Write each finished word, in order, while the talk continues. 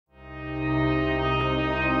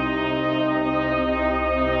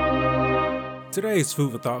Today's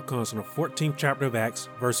food for thought comes from the 14th chapter of Acts,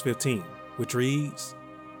 verse 15, which reads,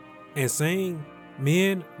 "And saying,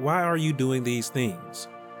 Men, why are you doing these things?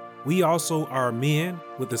 We also are men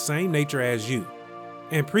with the same nature as you,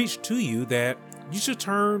 and preach to you that you should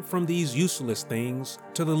turn from these useless things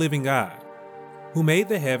to the living God, who made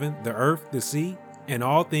the heaven, the earth, the sea, and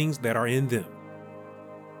all things that are in them."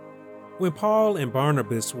 When Paul and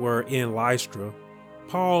Barnabas were in Lystra,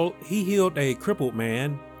 Paul, he healed a crippled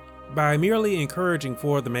man by merely encouraging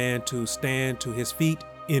for the man to stand to his feet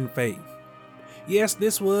in faith. Yes,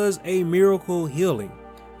 this was a miracle healing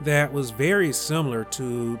that was very similar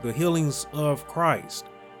to the healings of Christ.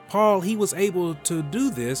 Paul, he was able to do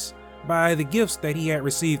this by the gifts that he had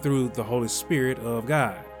received through the Holy Spirit of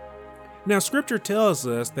God. Now, scripture tells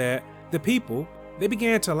us that the people, they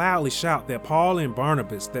began to loudly shout that Paul and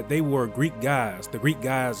Barnabas, that they were Greek gods, the Greek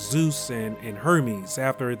gods Zeus and Hermes,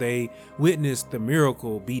 after they witnessed the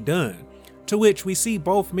miracle be done. To which we see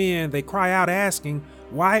both men, they cry out asking,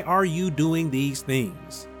 "Why are you doing these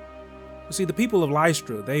things?" You see, the people of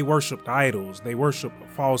Lystra, they worshiped idols, they worshiped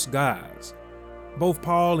false gods. Both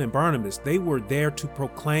Paul and Barnabas, they were there to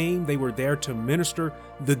proclaim, they were there to minister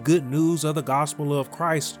the good news of the gospel of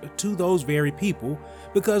Christ to those very people,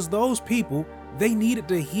 because those people, they needed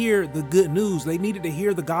to hear the good news. They needed to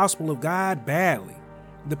hear the gospel of God badly.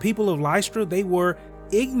 The people of Lystra, they were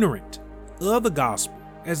ignorant of the gospel,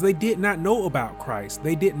 as they did not know about Christ.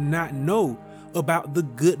 They did not know about the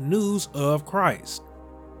good news of Christ.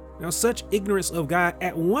 Now, such ignorance of God,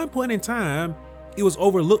 at one point in time, it was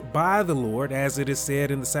overlooked by the Lord, as it is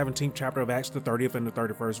said in the 17th chapter of Acts, the 30th and the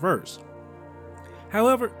 31st verse.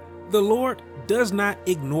 However, the Lord does not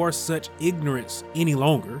ignore such ignorance any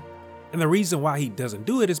longer. And the reason why he doesn't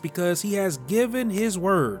do it is because he has given his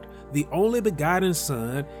word, the only begotten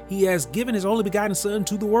Son. He has given his only begotten Son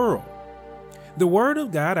to the world. The word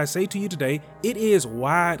of God, I say to you today, it is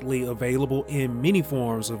widely available in many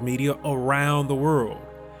forms of media around the world.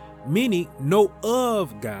 Many know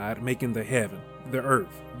of God making the heaven, the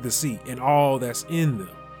earth, the sea, and all that's in them.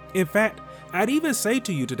 In fact, I'd even say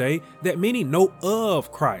to you today that many know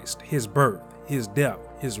of Christ, his birth, his death,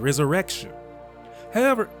 his resurrection.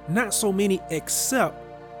 However, not so many accept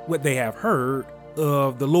what they have heard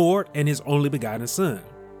of the Lord and his only begotten Son.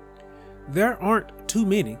 There aren't too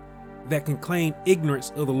many that can claim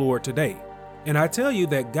ignorance of the Lord today. And I tell you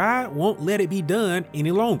that God won't let it be done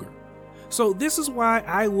any longer. So this is why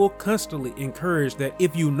I will constantly encourage that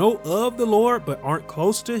if you know of the Lord but aren't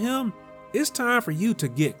close to him, it's time for you to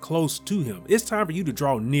get close to him. It's time for you to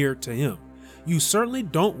draw near to him. You certainly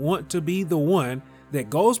don't want to be the one that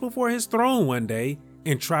goes before his throne one day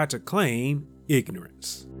and try to claim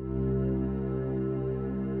ignorance.